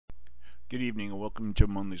Good evening and welcome to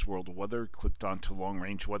Jim Munley's World of Weather. Clicked on to long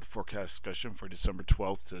range weather forecast discussion for December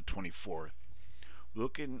 12th to the 24th.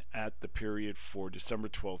 Looking at the period for December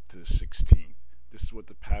 12th to the 16th. This is what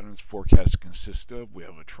the patterns forecast consist of. We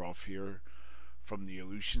have a trough here from the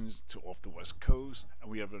Aleutians to off the west coast, and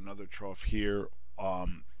we have another trough here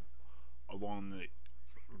along the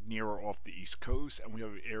nearer off the east coast, and we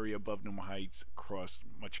have an area above normal heights across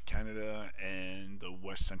much of Canada and the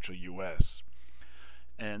west central U.S.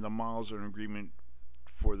 And the models are in agreement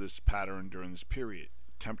for this pattern during this period.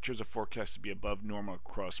 Temperatures are forecast to be above normal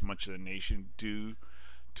across much of the nation due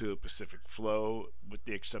to Pacific flow, with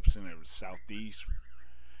the exception of the southeast,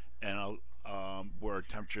 and where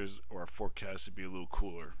temperatures are forecast to be a little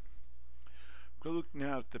cooler. We'll look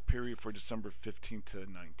now at the period for December 15th to the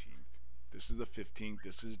 19th. This is the 15th.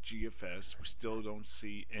 This is GFS. We still don't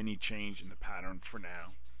see any change in the pattern for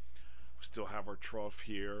now. We still have our trough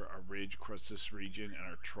here, our ridge across this region, and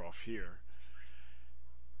our trough here.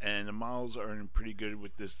 And the models are in pretty good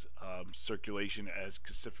with this circulation as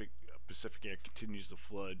Pacific air continues to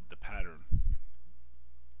flood the pattern.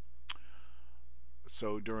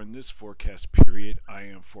 So during this forecast period, I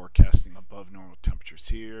am forecasting above normal temperatures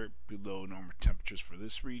here, below normal temperatures for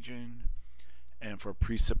this region. And for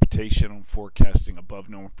precipitation, I'm forecasting above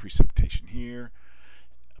normal precipitation here,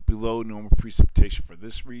 below normal precipitation for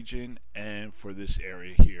this region, and for this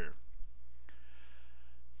area here.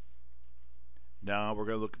 Now we're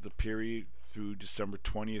going to look at the period through December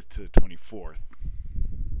 20th to the 24th.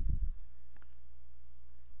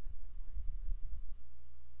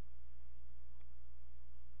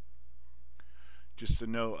 Just to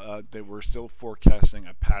know that we're still forecasting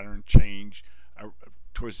a pattern change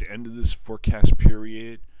towards the end of this forecast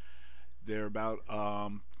period. They're about,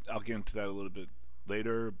 I'll get into that a little bit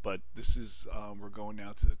later, but this is, we're going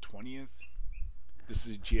now to the 20th. This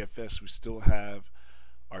is GFS. We still have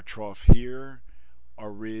our trough here,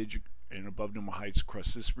 our ridge and above normal heights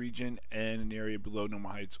across this region, and an area below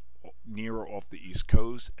normal heights nearer off the east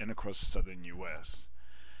coast and across the southern U.S.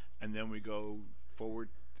 And then we go forward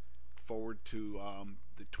to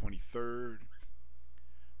the 23rd.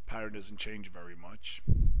 Pattern doesn't change very much.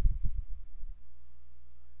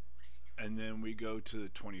 And then we go to the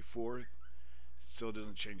 24th. Still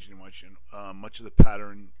doesn't change any much, and much of the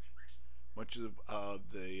pattern, much of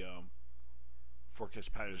the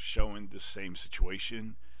forecast pattern is showing the same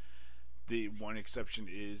situation. The one exception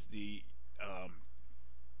is the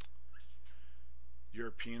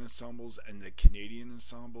European ensembles and the Canadian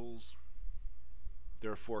ensembles.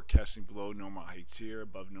 They're forecasting below normal heights here,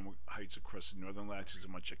 above normal heights across the northern latitudes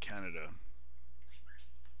and much of Canada.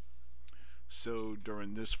 So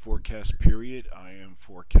during this forecast period, I am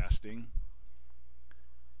forecasting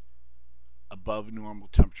above normal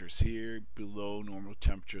temperatures here, below normal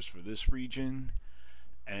temperatures for this region,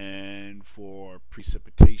 and for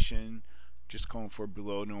precipitation, just calling for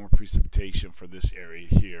below normal precipitation for this area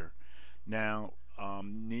here. Now,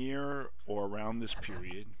 near or around this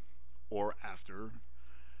period, or after,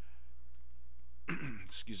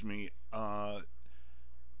 excuse me,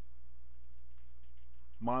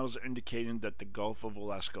 models are indicating that the Gulf of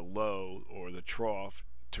Alaska low, or the trough,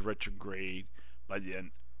 to retrograde by the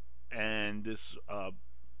end. And this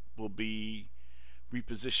will be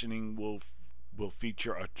repositioning, will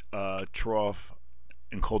feature a trough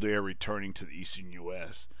and cold air returning to the eastern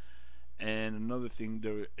U.S. And another thing,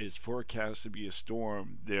 there is forecast to be a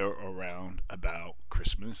storm there around about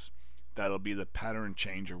Christmas. That'll be the pattern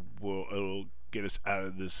changer. It'll get us out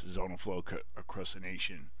of this zonal flow across the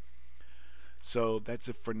nation. So that's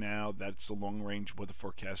it for now. That's the long-range weather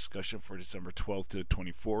forecast discussion for December 12th to the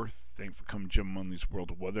 24th. Thanks for coming to Jim Munley's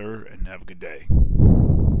World of Weather, and have a good day.